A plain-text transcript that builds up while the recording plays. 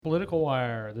Political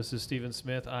Wire. This is Stephen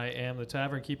Smith. I am the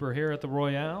tavern keeper here at the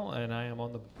Royale, and I am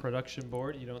on the production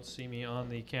board. You don't see me on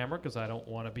the camera because I don't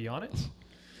want to be on it.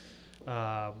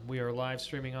 We are live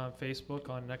streaming on Facebook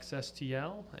on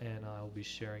NextSTL, and I'll be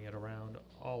sharing it around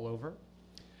all over.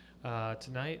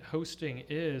 Tonight, hosting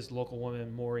is local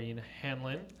woman Maureen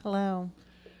Hanlon. Hello.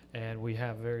 And we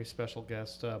have a very special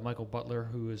guest, Michael Butler,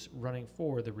 who is running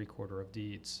for the Recorder of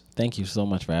Deeds. Thank you so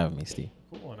much for having me, Steve.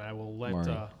 Cool, and I will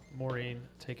let Maureen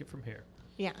take it from here.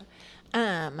 Yeah.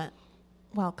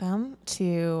 Welcome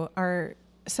to our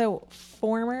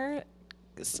current/former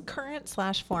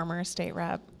state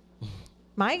rep.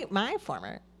 My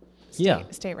former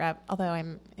state rep, although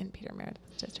I'm in Peter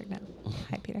Meredith's district now.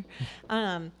 Hi, Peter.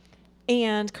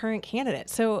 And current candidate.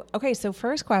 So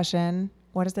first question.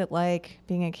 What is it like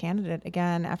being a candidate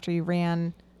again after you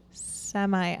ran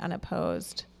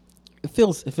semi-unopposed? It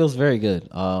feels very good.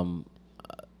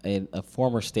 A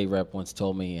former state rep once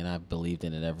told me, and I've believed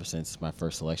in it ever since my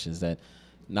first election, is that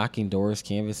knocking doors,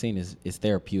 canvassing is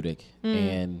therapeutic,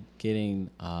 and getting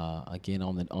again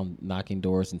on knocking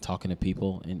doors and talking to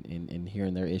people and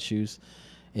hearing their issues,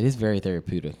 it is very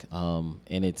therapeutic.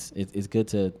 And it's good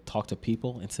to talk to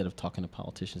people instead of talking to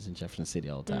politicians in Jefferson City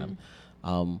all the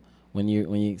time. When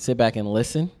you sit back and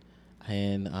listen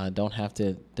and don't have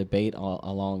to debate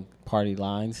along party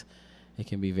lines, it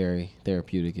can be very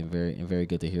therapeutic and very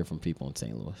good to hear from people in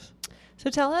St. Louis. So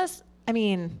tell us,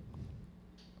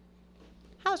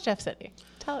 how's Jeff City?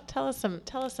 Tell us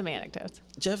some anecdotes.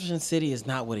 Jefferson City is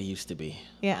not what it used to be.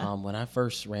 Yeah. When I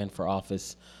first ran for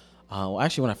office,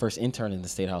 when I first interned in the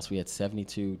State House, we had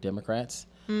 72 Democrats.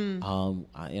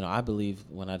 I believe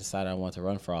when I decided I wanted to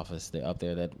run for office, up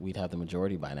there that we'd have the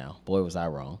majority by now. Boy, was I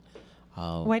wrong.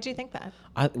 Why'd you think that?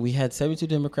 We had 72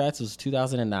 Democrats. It was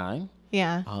 2009.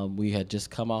 Yeah. We had just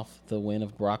come off the win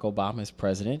of Barack Obama as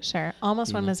president. Sure.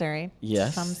 Almost won Missouri.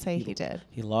 Yes. Some say he did.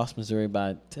 He lost Missouri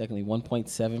by technically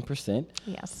 1.7%.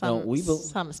 Yes.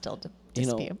 Some still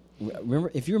dispute.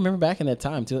 If you remember back in that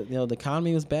time, too, the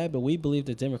economy was bad, but we believed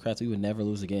the Democrats, we would never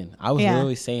lose again. I was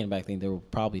literally saying back then there will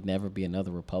probably never be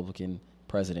another Republican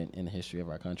president in the history of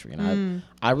our country. And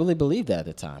I really believed that at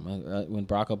the time. When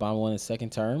Barack Obama won his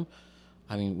second term,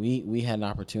 we had an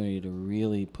opportunity to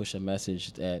really push a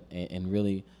message that and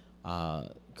really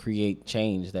create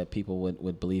change that people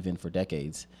would believe in for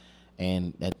decades.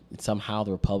 And that somehow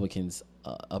the Republicans,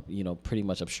 pretty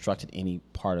much obstructed any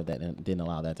part of that and didn't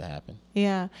allow that to happen.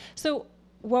 Yeah. So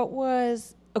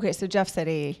so Jeff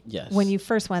City. Yes. When you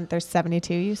first went, there's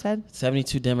 72. You said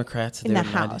 72 Democrats in the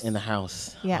House. In the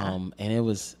House. Yeah. And it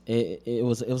was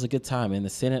a good time in the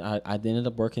Senate. I ended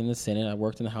up working in the Senate. I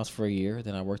worked in the House for a year.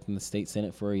 Then I worked in the state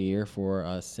Senate for a year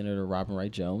for Senator Robin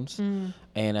Wright Jones.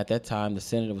 And at that time, the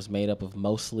Senate was made up of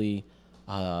mostly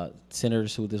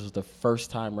senators who this was the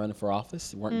first time running for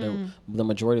office. The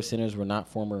majority of senators were not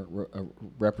former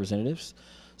representatives.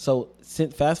 So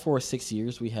fast forward 6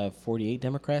 years, we have 48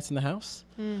 Democrats in the House.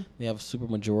 We have a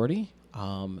supermajority,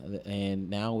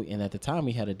 and at the time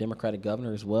we had a Democratic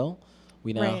governor as well.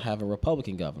 We now have a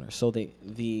Republican governor. So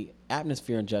the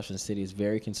atmosphere in Jefferson City is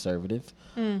very conservative.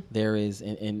 There is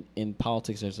in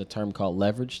politics there's a term called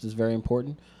leverage that's very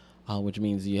important, which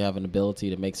means you have an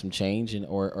ability to make some change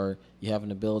or you have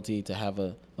an ability to have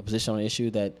a position on an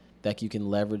issue that you can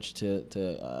leverage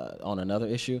to on another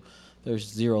issue. There's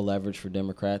zero leverage for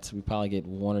Democrats. We probably get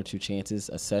one or two chances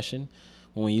a session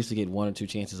when we used to get one or two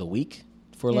chances a week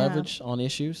for leverage on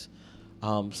issues.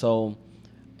 The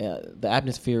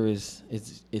atmosphere is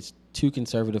too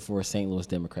conservative for a St. Louis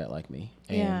Democrat like me.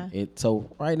 And so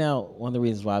right now, one of the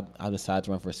reasons why I decided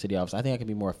to run for a city office, I think I can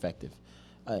be more effective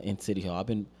in City Hall. I've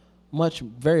been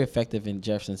very effective in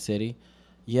Jefferson City,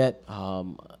 yet I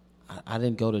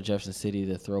didn't go to Jefferson City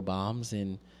to throw bombs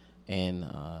and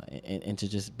to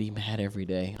just be mad every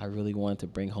day. I really wanted to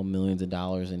bring home millions of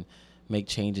dollars and make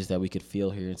changes that we could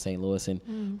feel here in St. Louis.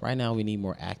 And right now we need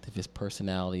more activist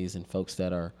personalities and folks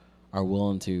that are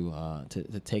willing to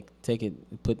take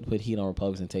it, put heat on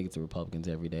Republicans and take it to Republicans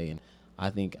every day. And I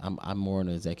think I'm more an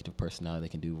executive personality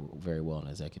that can do very well in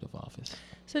executive office.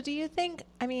 So do you think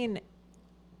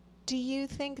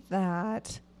that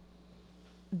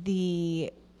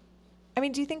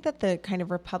the kind of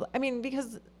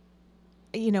because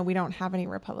we don't have any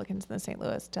Republicans in the St.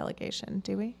 Louis delegation,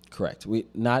 do we? Correct. We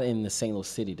not in the St. Louis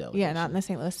City delegation. Yeah, not in the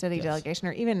St. Louis City delegation,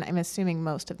 or even I'm assuming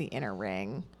most of the inner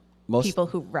ring people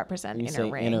who represent inner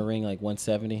ring. Inner ring, like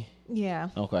 170. Yeah.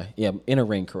 Okay. Yeah, inner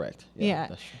ring, correct. Yeah.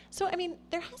 That's true. So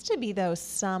there has to be though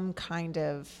some kind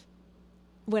of.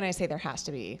 When I say there has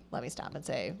to be, let me stop and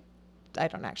say, I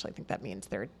don't actually think that means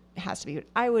there has to be.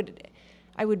 I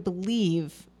would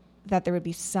believe that there would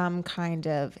be some kind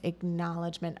of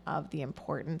acknowledgement of the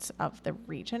importance of the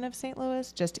region of St.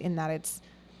 Louis, just in that it's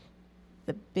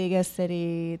the biggest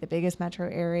city, the biggest metro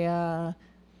area,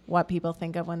 what people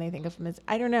think of when they think of them as,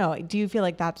 I don't know. Do you feel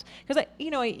like that's, because,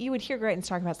 you would hear Greitens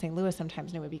talking about St. Louis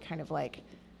sometimes, and it would be kind of like,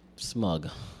 smug.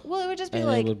 Well, it would just be and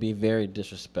like, it would be very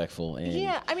disrespectful. And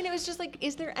yeah, I mean, it was just like,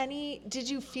 did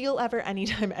you feel ever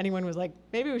anytime anyone was like,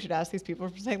 maybe we should ask these people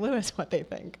from St. Louis what they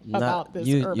think about this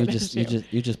urban issue?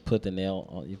 You just put the nail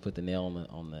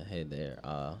on the head there.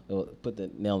 Put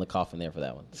the nail in the coffin there for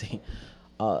that one. See,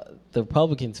 the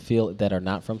Republicans feel that are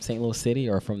not from St. Louis City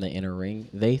or from the inner ring,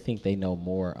 they think they know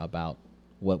more about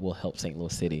what will help St.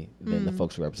 Louis City than the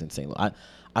folks who represent St. Louis.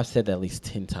 I've said that at least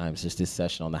 10 times just this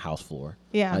session on the House floor.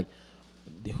 Yeah. Like,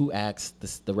 who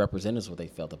asked the representatives what they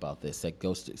felt about this? That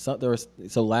goes to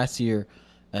so last year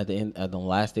at the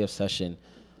last day of session,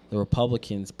 the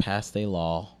Republicans passed a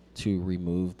law to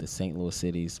remove the St. Louis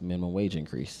City's minimum wage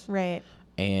increase. Right.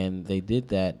 And they did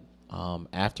that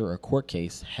after a court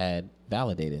case had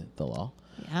validated the law.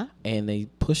 Yeah. And they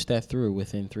pushed that through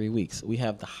within 3 weeks. We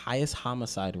have the highest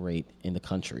homicide rate in the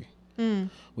country.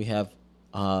 We have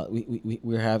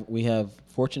we have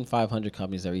Fortune 500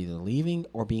 companies that are either leaving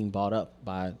or being bought up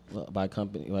by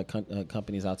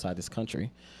companies outside this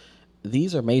country.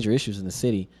 These are major issues in the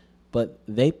city, but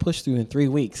they pushed through in 3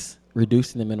 weeks,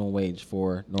 reducing the minimum wage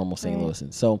for normal St.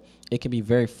 Louisans. So it can be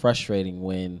very frustrating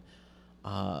when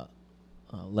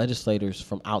legislators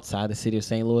from outside the city of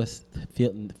St. Louis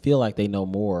feel like they know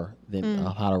more than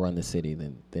how to run the city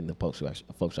than the folks who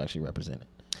actually represent it.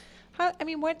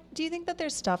 What do you think that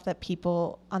there's stuff that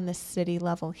people on the city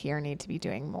level here need to be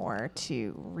doing more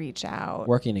to reach out,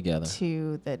 working together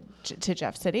to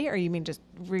Jeff City, or you mean just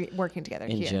working together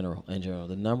in here? general?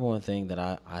 The number one thing that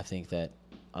I think that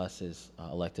us as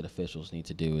elected officials need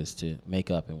to do is to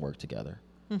make up and work together.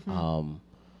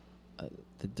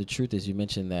 The truth is, you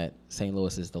mentioned that St.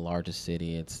 Louis is the largest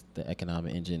city; it's the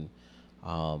economic engine.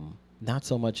 Not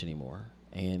so much anymore,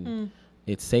 and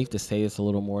it's safe to say this a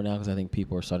little more now because I think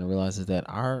people are starting to realize is that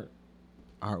our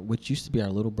which used to be our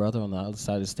little brother on the other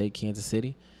side of the state, Kansas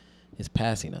City, is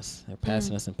passing us. They're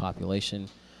passing us in population.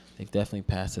 They've definitely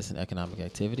passed us in economic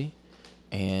activity,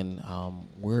 and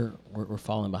we're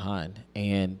falling behind.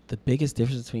 And the biggest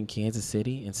difference between Kansas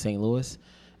City and St. Louis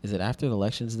is that after the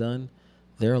election's done,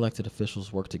 their elected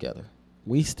officials work together.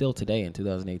 We still today in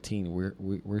 2018,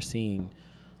 we're seeing.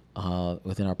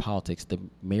 Within our politics, the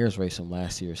mayor's race from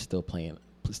last year is still playing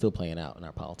out in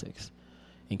our politics.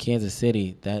 In Kansas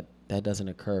City, that doesn't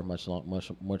occur much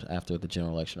after the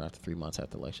general election or after 3 months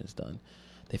after the election's done.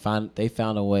 They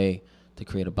found a way to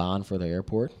create a bond for the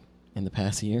airport in the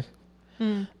past year.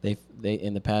 They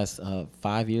in the past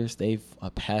 5 years they've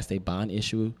passed a bond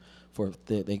issue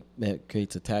that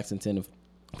creates a tax incentive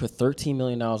for $13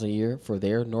 million a year for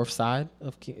their north side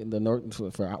of the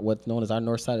north for what's known as our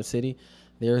north side of the city.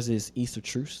 Theirs is East of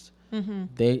Truce.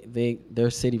 Their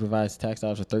city provides tax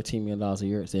dollars for $13 million a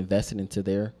year. It's invested into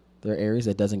their areas.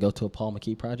 That doesn't go to a Paul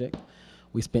McKee project.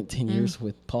 We spent 10 years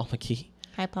with Paul McKee.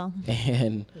 Hi, Paul.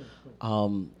 And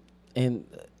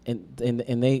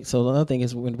they. So another thing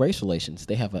is with race relations.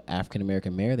 They have an African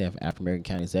American mayor. They have an African American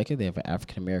county executive. They have an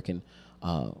African American,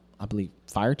 I believe,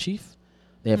 fire chief.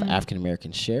 They have an African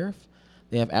American sheriff.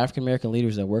 They have African American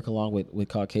leaders that work along with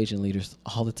Caucasian leaders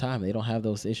all the time. They don't have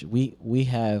those issues. We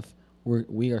are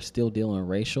still dealing with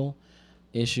racial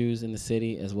issues in the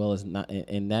city as well as not,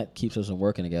 and that keeps us from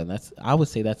working together. And I would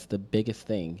say that's the biggest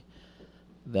thing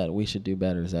that we should do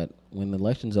better is that when the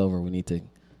election's over, we need to,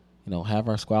 have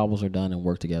our squabbles are done and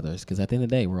work together. Because at the end of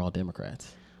the day, we're all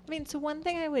Democrats. So one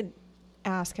thing I would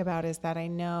ask about is that I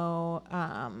know.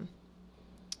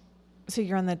 So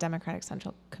you're on the Democratic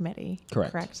Central Committee,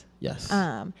 correct? Yes.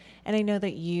 And I know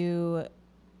that you,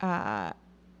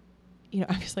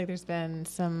 obviously there's been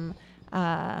some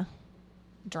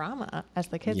drama, as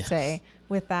the kids say,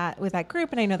 with that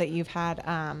group, and I know that you've had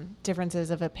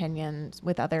differences of opinions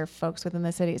with other folks within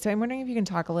the city. So I'm wondering if you can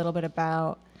talk a little bit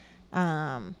about,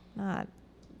 not,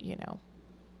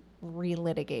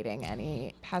 relitigating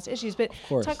any past issues, but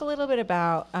talk a little bit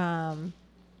about.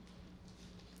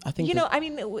 I think to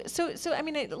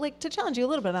challenge you a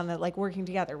little bit on that, working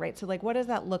together, right? So what does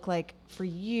that look like for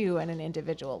you at an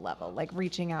individual level,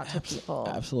 reaching out to people?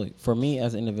 Absolutely. For me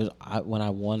as an individual, when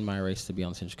I won my race to be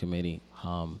on the Central Committee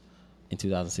in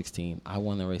 2016, I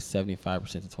won the race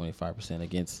 75% to 25%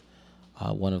 against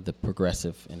one of the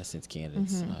progressive, in a sense,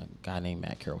 candidates, a guy named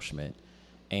Matt Carroll Schmidt.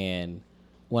 And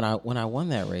when I won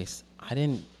that race,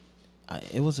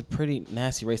 it was a pretty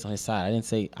nasty race on his side.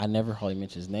 I never hardly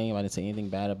mentioned his name. I didn't say anything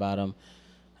bad about him.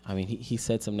 I mean, he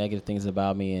said some negative things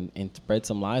about me and spread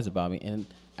some lies about me. And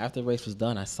after the race was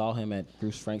done, I saw him at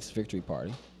Bruce Frank's victory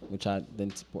party, which I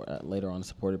then later on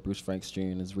supported Bruce Franks Jr.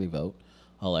 in his revote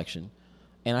election.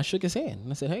 And I shook his hand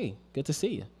and I said, "Hey, good to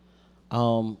see you."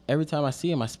 Every time I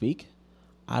see him, I speak.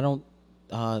 I don't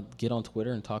get on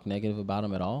Twitter and talk negative about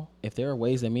him at all. If there are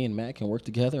ways that me and Matt can work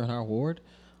together in our ward,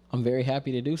 I'm very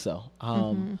happy to do so.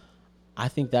 I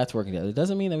think that's working together. It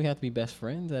doesn't mean that we have to be best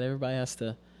friends, that everybody has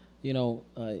to,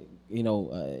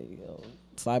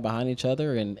 slide behind each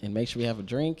other and make sure we have a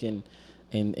drink and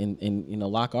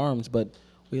lock arms. But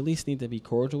we at least need to be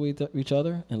cordial with each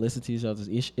other and listen to each other's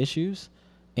issues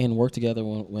and work together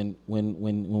when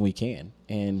we can.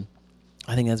 And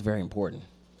I think that's very important.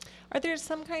 Are there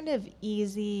some kind of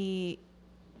easy...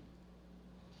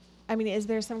 is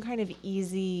there some kind of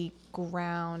easy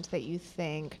ground that you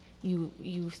think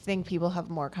people have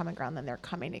more common ground than they're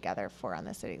coming together for on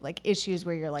the city? Like issues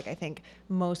where you're like, I think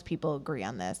most people agree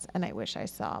on this, and I wish I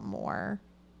saw more.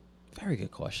 Very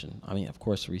good question. I mean, of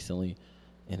course, recently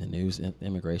in the news,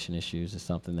 immigration issues is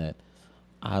something that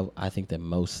I think that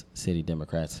most city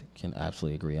Democrats can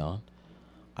absolutely agree on.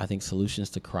 I think solutions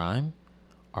to crime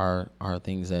are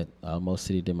things that most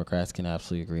city Democrats can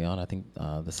absolutely agree on. I think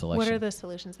the selection. What are the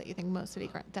solutions that you think most city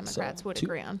Democrats would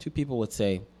agree on? Two people would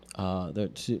say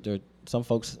most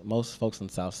folks on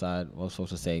the South Side, most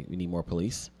folks would say we need more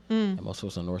police, and most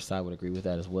folks on the North Side would agree with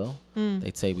that as well.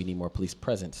 They'd say we need more police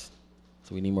presence.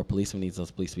 So we need more police. We need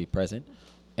those police to be present.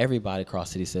 Everybody across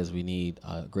the city says we need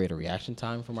greater reaction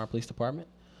time from our police department.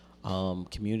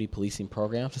 Community policing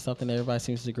programs is something that everybody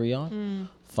seems to agree on.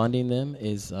 Funding them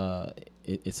is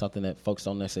it's something that folks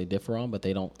don't necessarily differ on, but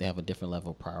they have a different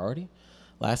level of priority.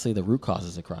 Lastly, the root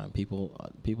causes of crime. People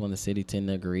in the city tend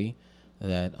to agree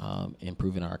that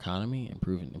improving our economy,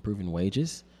 improving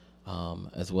wages,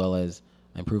 as well as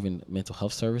improving mental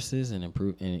health services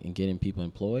and getting people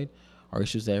employed are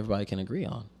issues that everybody can agree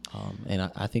on. And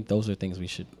I think those are things we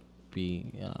should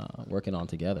be working on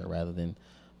together rather than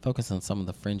focus on some of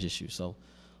the fringe issues. So,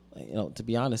 to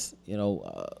be honest, we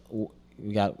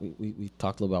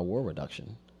talked a little about war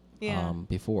reduction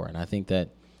before, and I think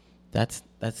that's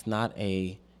not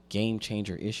a game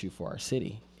changer issue for our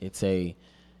city. There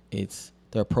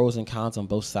are pros and cons on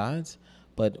both sides,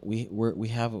 but we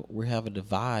have a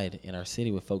divide in our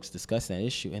city with folks discussing that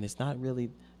issue, and it's not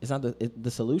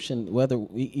the solution. Whether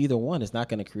either one is not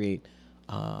going to create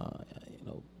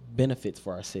benefits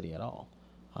for our city at all.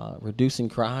 Reducing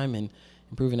crime and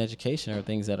improving education are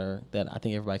things that I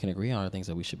think everybody can agree on, are things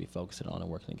that we should be focusing on and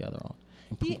working together on.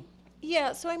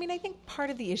 Yeah. So, I think part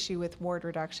of the issue with ward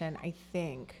reduction, I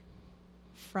think,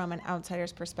 from an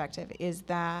outsider's perspective, is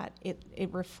that it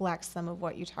reflects some of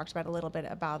what you talked about a little bit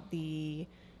about the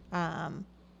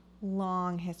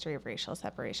long history of racial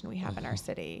separation we have in our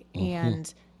city.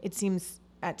 And it seems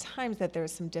at times that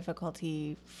there's some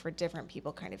difficulty for different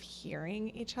people kind of hearing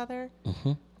each other.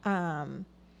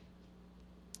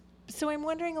 So I'm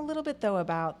wondering a little bit, though,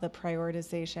 about the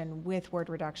prioritization with word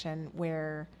reduction,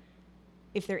 where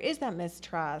if there is that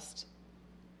mistrust,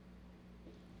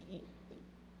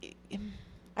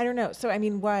 I don't know. So,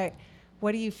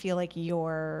 what do you feel like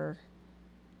your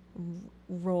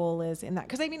role is in that?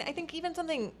 Because, I think even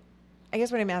something, I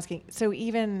guess what I'm asking, so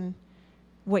even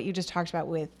what you just talked about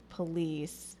with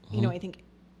police, I think,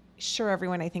 sure,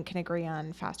 everyone, I think, can agree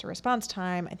on faster response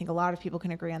time. I think a lot of people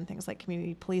can agree on things like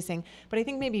community policing, but I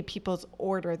think maybe people's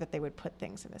order that they would put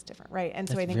things in is different, right? And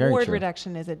so I think word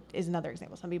reduction is another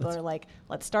example. Some people are like,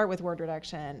 let's start with word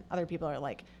reduction. Other people are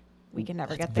like, we can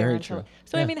never get there. Very true.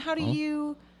 So, how do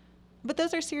you... But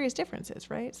those are serious differences,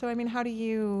 right? So, how do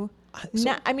you...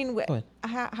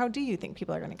 how do you think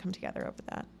people are going to come together over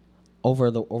that?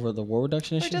 Over the war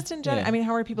reduction issue? Or just in general. Yeah.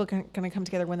 How are people going to come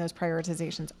together when those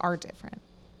prioritizations are different?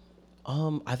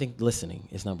 I think listening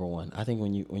is number one. I think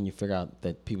when you figure out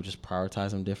that people just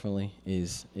prioritize them differently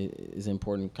is an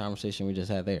important conversation we just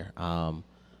had there. I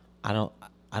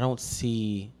don't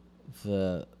see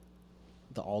the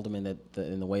aldermen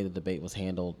in the way the debate was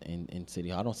handled in City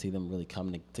Hall. I don't see them really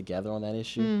coming together on that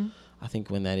issue. I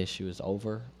think when that issue is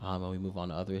over and we move on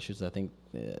to other issues, I think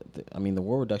the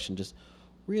war reduction just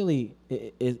really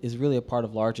is really a part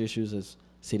of large issues as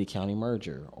city-county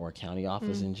merger or county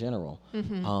office in general.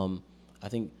 I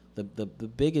think the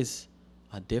biggest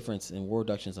difference in war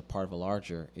reduction as a part of a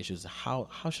larger issue is how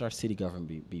should our city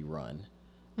government be run.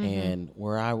 And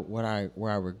where I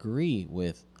agree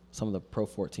with some of the Pro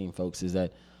 14 folks is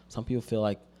that some people feel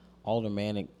like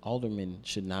aldermen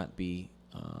should not be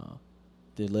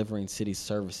delivering city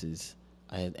services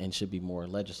and should be more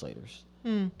legislators.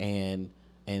 And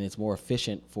it's more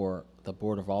efficient for the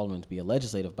Board of Aldermen to be a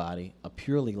legislative body, a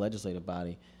purely legislative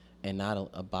body, and not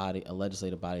a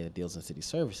legislative body that deals in city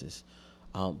services.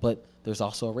 But there's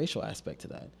also a racial aspect to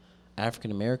that.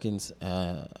 African Americans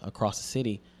across the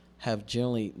city have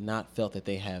generally not felt that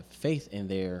they have faith in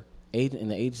the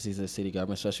agencies of the city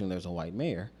government, especially when there's a white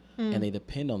mayor, and they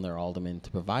depend on their aldermen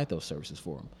to provide those services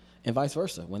for them, and vice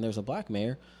versa. When there's a black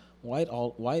mayor,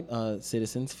 white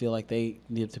citizens feel like they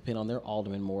need to depend on their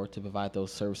aldermen more to provide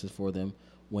those services for them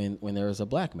when there is a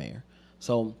black mayor.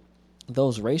 So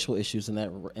those racial issues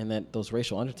and those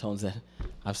racial undertones that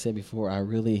I've said before, I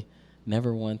really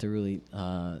never wanted to really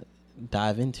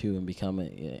dive into and become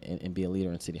and be a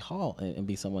leader in City Hall and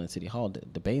be someone in City Hall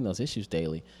debating those issues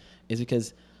daily, is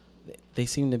because they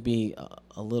seem to be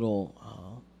a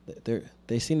little.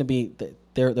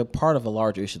 They're part of a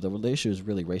larger issue. The issue is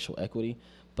really racial equity,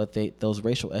 but those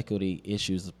racial equity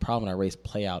issues, the problem I raise,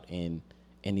 play out in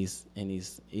these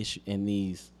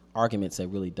arguments that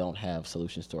really don't have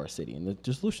solutions to our city. And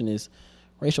the solution is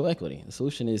racial equity. The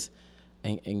solution is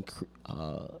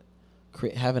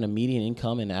having a median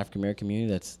income in the African American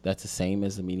community that's the same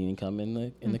as the median income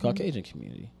in the Caucasian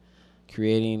community.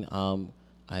 Creating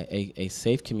a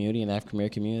safe community in the African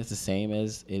American community that's the same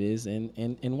as it is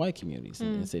in white communities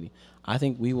in the city. I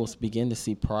think we will begin to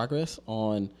see progress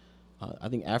on. I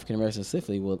think African Americans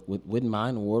specifically wouldn't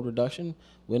mind ward reduction,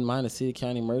 wouldn't mind a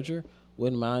city-county merger,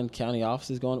 wouldn't mind county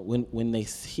offices going when they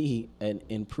see an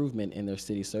improvement in their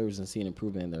city services and see an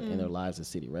improvement in their lives as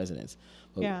city residents.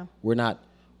 But we're not.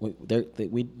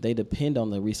 They depend on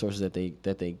the resources that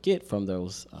they get from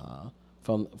those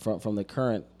from the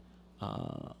current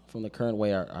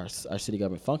way our city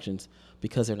government functions,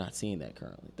 because they're not seeing that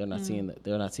currently. They're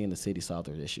not seeing the city solve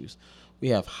their issues. We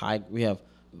have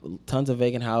tons of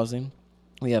vacant housing.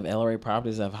 We have LRA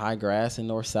properties that have high grass in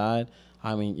North Side.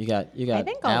 I mean, you got. I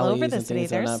think all over the city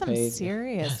there's some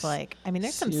serious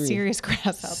there's some serious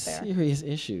grass out there. Serious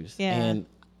issues. Yeah. And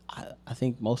I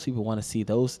think most people want to see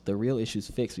the real issues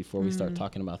fixed before we start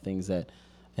talking about things that.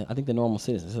 And I think the normal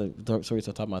citizens. So we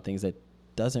start talking about things that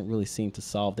doesn't really seem to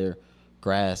solve their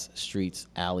grass, streets,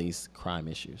 alleys, crime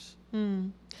issues.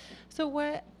 So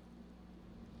what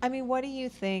do you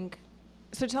think?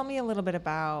 So tell me a little bit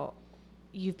about,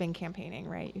 you've been campaigning,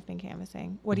 right? You've been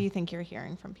canvassing. What do you think you're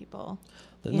hearing from people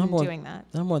doing that?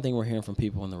 The number one thing we're hearing from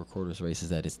people in the recorder's race is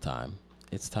that it's time.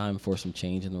 It's time for some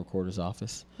change in the recorder's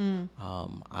office. I'm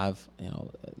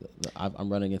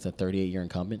running against a 38-year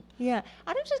incumbent. Yeah.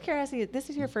 Out of just curiosity, this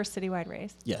is your first citywide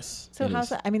race? Yes. So how's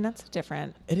that? I mean, that's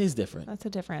different. It is different. That's a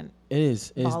different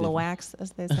ball of wax,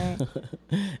 as they say.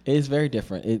 It is very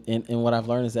different. And what I've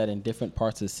learned is that in different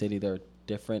parts of the city, there are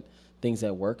different things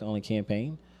that work on a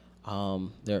campaign.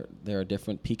 There are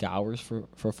different peak hours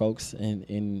for folks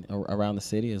in around the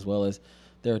city, as well as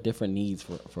there are different needs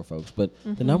for folks. But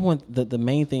the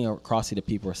main thing across the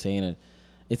people are saying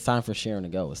it's time for Sharon to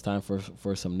go. It's time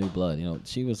for some new blood.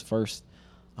 She was first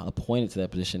appointed to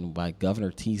that position by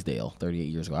Governor Teasdale 38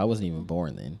 years ago. I wasn't even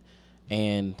born then.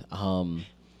 And Governor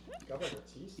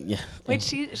Teasdale? Yeah. Wait,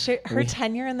 her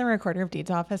tenure in the Recorder of Deeds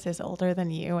office is older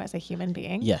than you as a human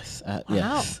being? Yes.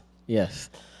 Wow. Yes.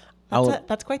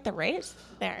 That's quite the race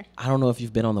there. I don't know if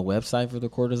you've been on the website for the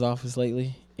recorder's office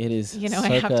lately. It is.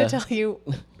 I have to tell you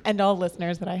and all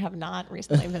listeners that I have not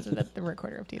recently visited the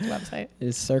Recorder of Deeds website.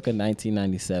 It's circa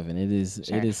 1997. It is.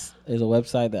 Sure. It is a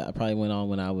website that I probably went on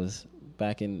when I was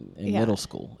back in middle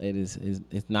school.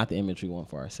 It's not the image we want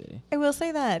for our city. I will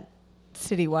say that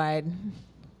citywide,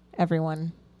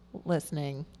 everyone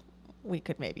listening, we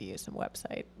could maybe use some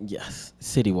website. Yes,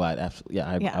 citywide, absolutely.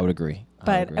 Yeah, I would agree.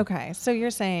 But okay, so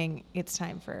you're saying it's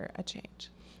time for a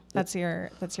change. That's your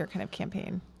kind of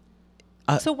campaign.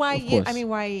 So why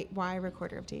why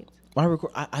Recorder of Deeds?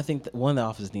 I think that one of the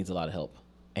offices needs a lot of help,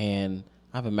 and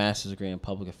I have a master's degree in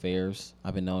public affairs.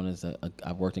 I've been known as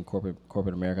I've worked in corporate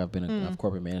America. I've I've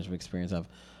corporate management experience. I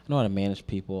know how to manage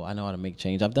people. I know how to make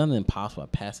change. I've done the impossible by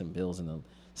passing bills in the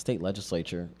state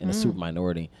legislature in a super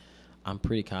minority. I'm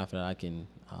pretty confident I can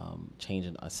change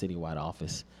a citywide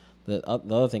office. The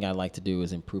other thing I'd like to do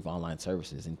is improve online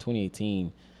services. In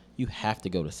 2018, you have to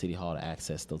go to City Hall to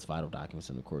access those vital documents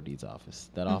in the Recorder of Deeds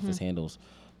office. That office handles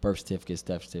birth certificates,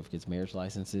 death certificates, marriage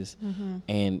licenses,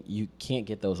 and you can't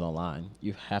get those online.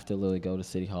 You have to literally go to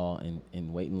City Hall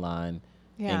and wait in line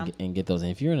and get those.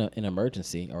 And if you're in an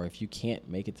emergency, or if you can't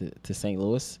make it to St.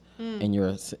 Louis and you're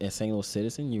a St. Louis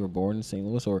citizen, you were born in St.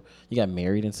 Louis, or you got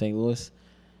married in St. Louis,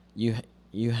 you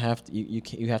have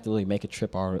to really make a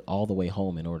trip all the way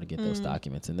home in order to get those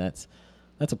documents, and that's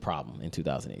a problem in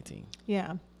 2018.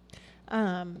 Yeah.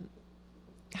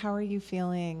 How are you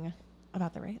feeling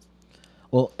about the race?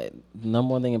 Well,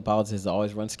 number one thing in politics is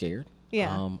always run scared.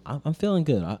 Yeah. I'm feeling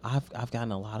good. I've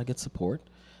gotten a lot of good support.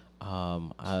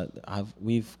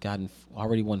 We've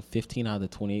already won 15 out of the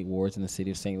 28 wards in the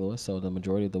city of St. Louis, so the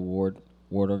majority of the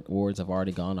wards have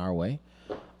already gone our way.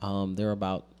 There are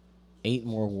about 8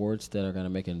 more wards that are going to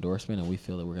make an endorsement, and we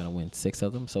feel that we're going to win 6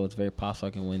 of them. So it's very possible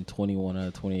I can win 21 out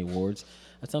of 28 wards.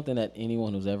 That's something that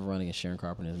anyone who's ever running against Sharon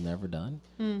Carpenter has never done.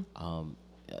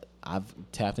 I've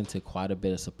tapped into quite a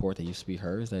bit of support that used to be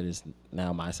hers that is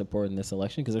now my support in this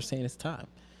election because they're saying it's time.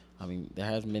 I mean, there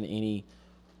hasn't been any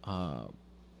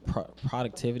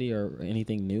productivity or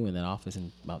anything new in that office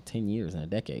in about 10 years, in a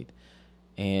decade.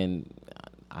 And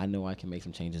I know I can make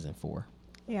some changes in 4.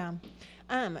 Yeah.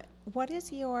 What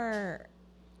is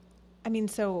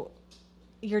so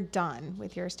you're done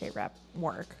with your state rep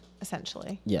work,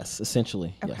 essentially? Yes,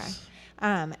 essentially, okay. Yes.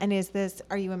 And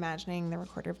are you imagining the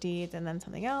recorder of deeds and then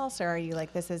something else, or are you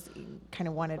like, this is kind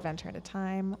of one adventure at a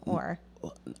time, or?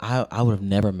 I would have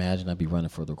never imagined I'd be running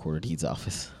for the recorder of deeds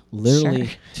office. Literally,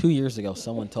 Sure. 2 years ago,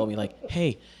 someone told me, like,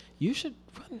 hey, you should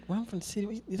run for the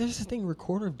city. There's this thing,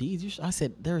 recorder of deeds. I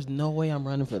said, there's no way I'm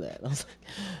running for that. I was like,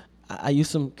 I use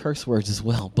some curse words as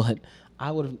well, but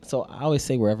I would have. So I always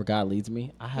say wherever God leads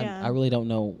me. I really don't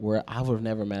know where. I would have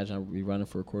never imagined I'd be running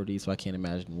for recorder of deeds, so I can't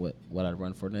imagine what I'd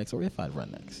run for next, or if I'd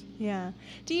run next. Yeah.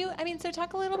 Do you? So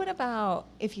talk a little bit about,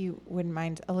 if you wouldn't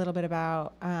mind, a little bit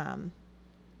about. Kind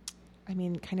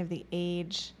of the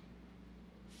age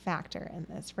factor in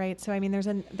this, right? So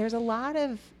there's a lot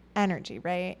of energy,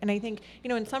 right? And I think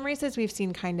in some races we've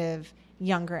seen kind of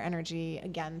younger energy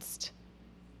against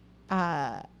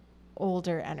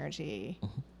older energy.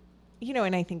 Mm-hmm.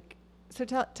 And I think so.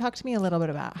 Talk to me a little bit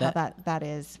about how that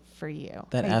is for you.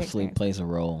 That absolutely plays a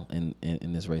role in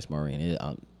this race, Maureen.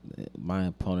 My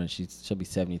opponent, she'll be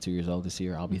 72 years old this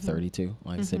year. I'll be 32.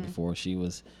 Like I said before, she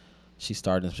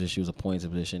started in this position. She was appointed to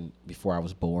the position before I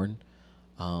was born.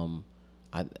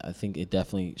 I think it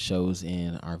definitely shows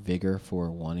in our vigor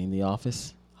for wanting the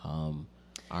office,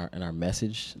 our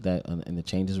message and the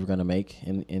changes we're going to make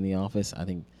in the office. I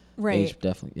think age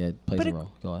definitely plays a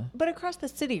role. Go ahead. But across the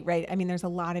city, right? There's a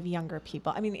lot of younger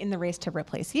people. In the race to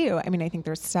replace you, I think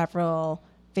there's several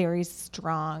very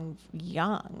strong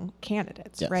young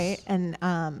candidates, right? And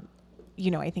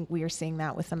I think we are seeing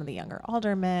that with some of the younger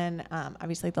aldermen.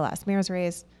 Obviously, the last mayor's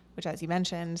race, which, as you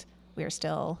mentioned, we are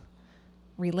still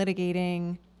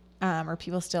relitigating, or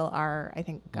people still are, I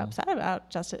think, upset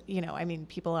about.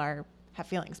 People have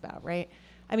feelings about, right?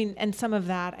 And some of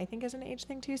that, I think, is an age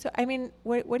thing too. So,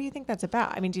 what do you think that's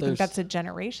about? Do you think that's a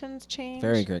generations change?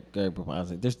 Very good. Very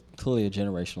profound. There's clearly a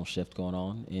generational shift going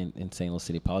on in St. Louis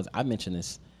City politics. I mentioned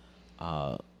this.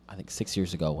 I think 6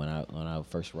 years ago when I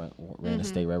first ran a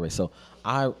state rep race. So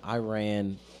I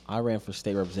ran for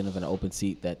state representative in an open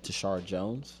seat that Tashara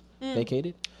Jones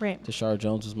vacated. Right. Tashara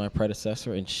Jones was my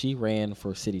predecessor, and she ran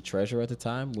for city treasurer at the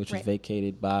time, which was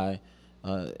vacated by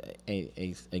a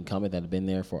incumbent that had been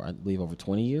there for, I believe, over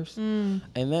 20 years. And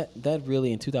that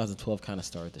really in 2012 kind of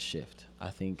started the shift. I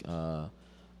think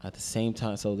at the same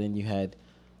time. So then you had.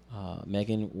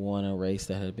 Megan won a race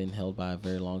that had been held by a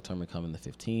very long-term incumbent in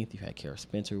the 15th. You had Kara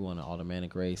Spencer who won an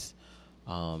aldermanic race.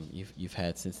 You've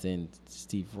had since then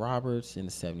Steve Roberts in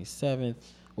the 77th.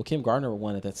 Well, Kim Gardner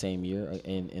won it that same year,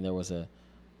 and there was a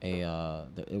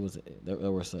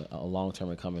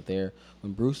long-term incumbent there.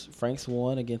 When Bruce Franks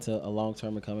won against a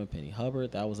long-term incumbent, Penny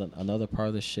Hubbard, that was another part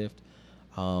of the shift.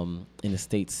 In the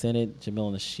state senate,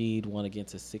 Jamila Nasheed won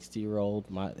against a 60-year-old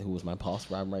who was my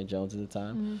boss, Robin Wright Jones at the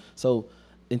time. Mm-hmm. So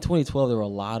in 2012, there were a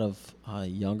lot of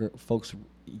younger folks,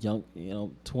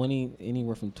 20,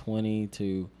 anywhere from 20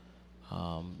 to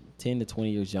 10 to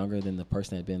 20 years younger than the person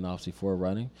that had been in office before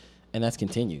running, and that's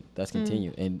continued. But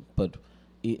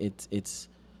it's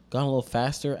gone a little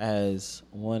faster as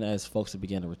folks have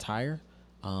begun to retire,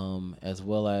 as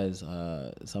well as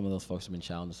some of those folks have been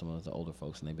challenged, some of the older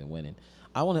folks, and they've been winning.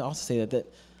 I want to also say that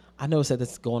I noticed that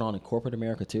that's going on in corporate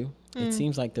America too. It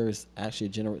seems like there's actually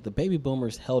the baby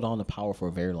boomers held on to power for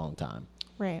a very long time.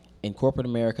 Right. In corporate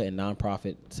America, in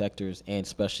nonprofit sectors, and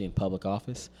especially in public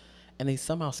office. And they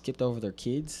somehow skipped over their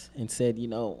kids and said,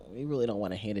 we really don't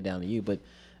want to hand it down to you. But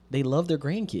they love their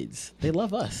grandkids. They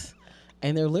love us.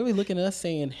 And they're literally looking at us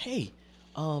saying, hey,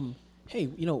 we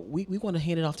want to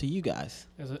hand it off to you guys.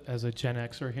 As a Gen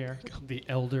Xer here, the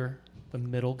elder, the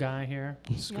middle guy here,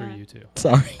 screw you two.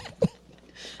 Sorry.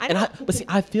 I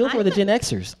feel for the Gen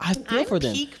Xers. I feel for them.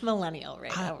 I'm peak millennial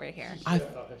over here.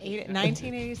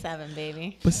 1987,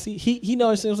 baby. But see, he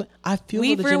knows. I feel for the Gen Xers.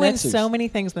 We've ruined so many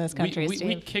things in this country, we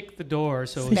Steve. kicked the door,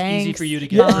 so it's easy for you to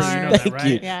get through. You know that,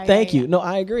 right? Thank you. No,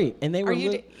 I agree. And they were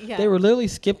literally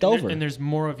skipped over. And there's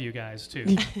more of you guys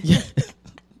too.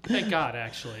 Thank God,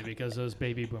 actually, because those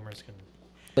baby boomers can.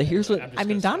 But here's what I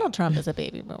mean, Donald Trump is a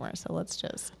baby boomer, so let's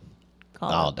just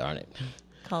call darn it.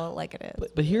 Call it like it is.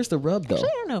 But here's the rub, though. Actually,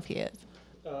 I don't know if he is.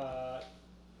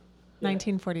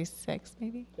 1946,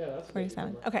 maybe. Yeah, that's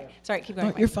 47. Okay, sorry, keep going.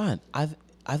 No, you're fine.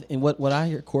 And what I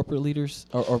hear corporate leaders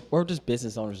or just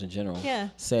business owners in general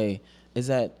say is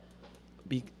that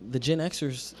the Gen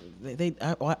Xers, they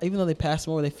even though they pass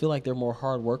more, they feel like they're more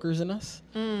hard workers than us.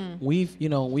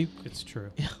 It's true.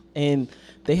 And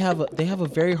they have a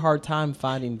very hard time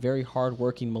finding very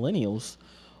hardworking millennials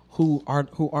who are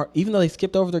even though they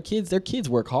skipped over their kids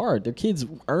work hard. Their kids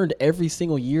earned every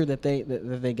single year that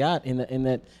they got in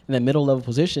that middle level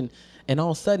position, and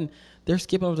all of a sudden they're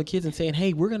skipping over the kids and saying,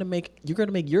 "Hey, you're gonna make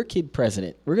your kid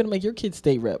president. We're gonna make your kid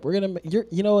state rep. We're gonna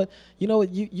you know what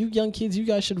you young kids, you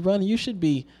guys should run. You should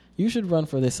run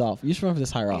for this You should run for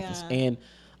this higher office." And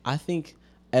I think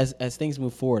as things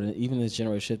move forward, and even this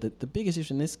generation shift, the biggest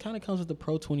issue, and this kind of comes with the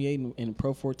Pro 28 and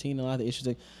Pro 14, and a lot of the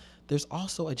issues. There's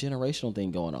also a generational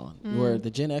thing going on where the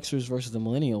Gen Xers versus the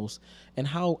millennials, and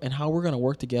how we're going to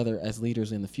work together as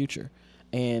leaders in the future.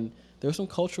 And there's some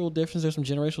cultural differences, there's some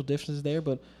generational differences there,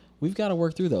 but we've got to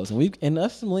work through those. And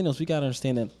us the millennials, we got to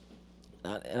understand that.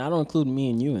 And I don't include me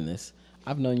and you in this.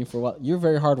 I've known you for a while. You're a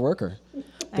very hard worker.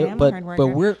 I am a hard worker.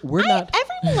 But we're not.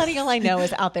 Every millennial I know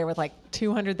is out there with like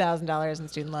 $200,000 in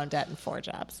student loan debt and 4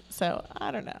 jobs. So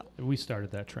I don't know. We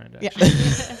started that trend, actually.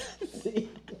 Yeah.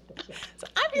 So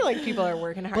I feel like people are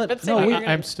working hard. But no,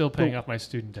 I'm still paying off my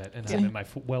student debt, and I'm in my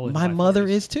my mother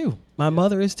is too. My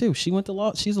mother is too. She went to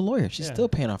law. She's a lawyer. She's still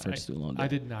paying off her student loan debt. I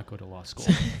did not go to law school.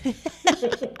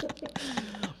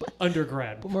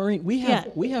 Undergrad. But Maureen, we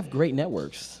have great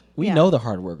networks. We know the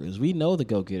hard workers. We know the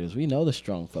go-getters. We know the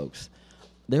strong folks.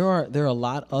 There are a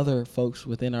lot other folks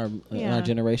within our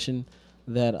generation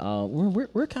that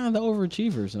we're kind of the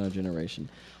overachievers in our generation.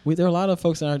 There are a lot of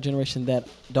folks in our generation that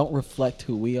don't reflect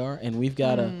who we are, and we've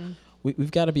got to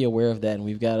we've got to be aware of that, and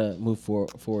we've got to move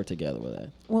forward together with that.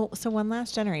 Well, so one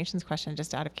last generations question,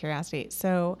 just out of curiosity.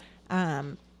 So,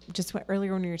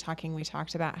 earlier when we were talking, we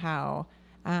talked about how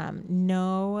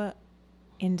no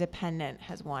independent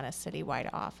has won a citywide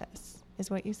office. Is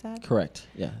what you said? Correct.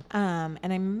 Yeah. And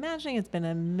I'm imagining it's been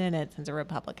a minute since a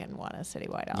Republican won a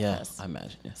citywide office. Yeah, I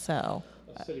imagine. Yeah. So.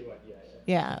 Citywide,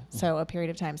 Yeah. So a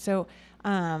period of time. So,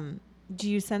 do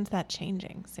you sense that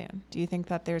changing soon? Do you think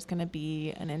that there's going to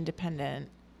be an independent,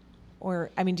 do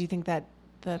you think that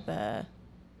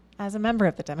as a member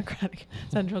of the Democratic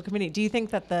Central Committee, do you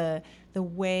think that the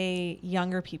way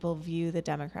younger people view the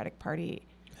Democratic Party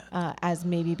as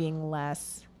maybe being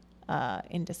less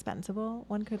indispensable,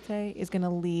 one could say, is going to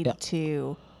lead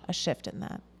to a shift in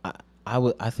that?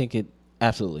 I think it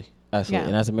absolutely. Yeah.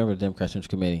 And as a member of the Democratic Central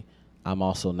Committee, I'm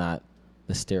also not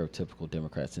the stereotypical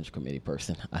Democrat Central Committee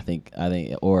person. And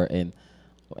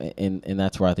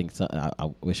that's where I think I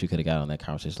wish we could have got on that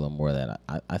conversation a little more. That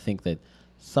I think that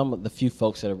some of the few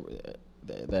folks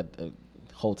that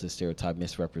hold to the stereotype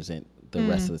misrepresent the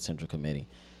rest of the Central Committee.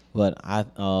 But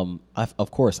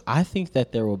of course, I think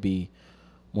that there will be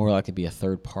more likely to be a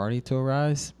third party to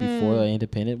arise before the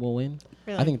independent will win.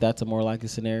 Really? I think that's a more likely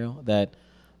scenario, that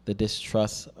the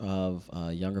distrust of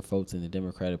younger folks in the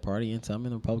Democratic Party and some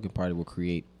in the Republican Party will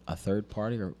create a third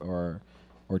party or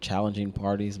challenging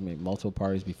parties, maybe multiple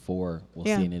parties before we'll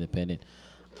see an independent.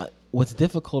 What's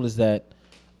difficult is that,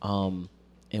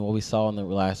 and what we saw in the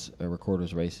last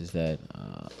recorders race is that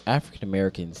African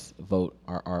Americans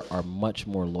are much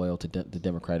more loyal to the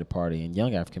Democratic Party, and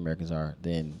young African Americans are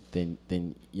than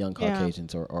young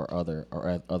Caucasians or other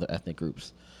ethnic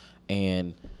groups.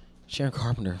 And Sharon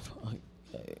Carpenter,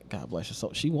 God bless her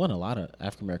soul, she won a lot of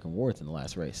African American awards in the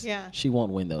last race. Yeah. She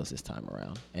won't win those this time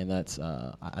around, and that's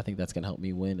I think that's gonna help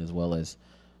me win, as well as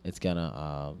it's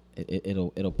gonna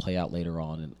it'll play out later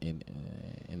on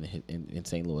in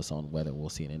St. Louis on whether we'll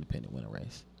see an independent win a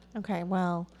race. Okay,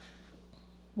 well,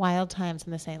 wild times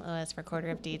in the St. Louis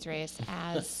Recorder of Deeds race,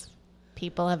 as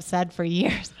people have said for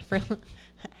years,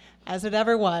 as it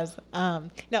ever was. No,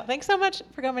 thanks so much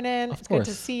for coming in. It's good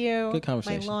to see you. Good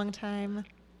conversation.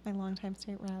 My longtime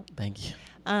state rep. Thank you.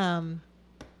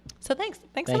 So thanks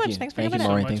so much. You. Thanks for Thank coming you,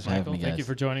 Maureen. in. Thanks for having me, guys. Thank you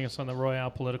for joining us on the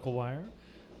Royale Political Wire,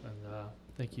 and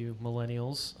thank you,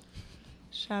 millennials.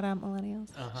 Shout out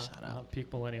millennials. Shout out.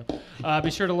 Peak millennial. Be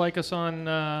sure to like us on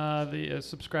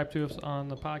subscribe to us on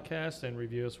the podcast, and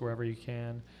review us wherever you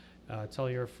can. Tell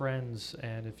your friends,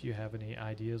 and if you have any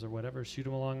ideas or whatever, shoot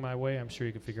them along my way. I'm sure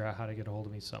you can figure out how to get a hold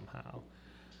of me somehow.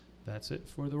 That's it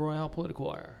for the Royale Political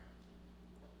Wire.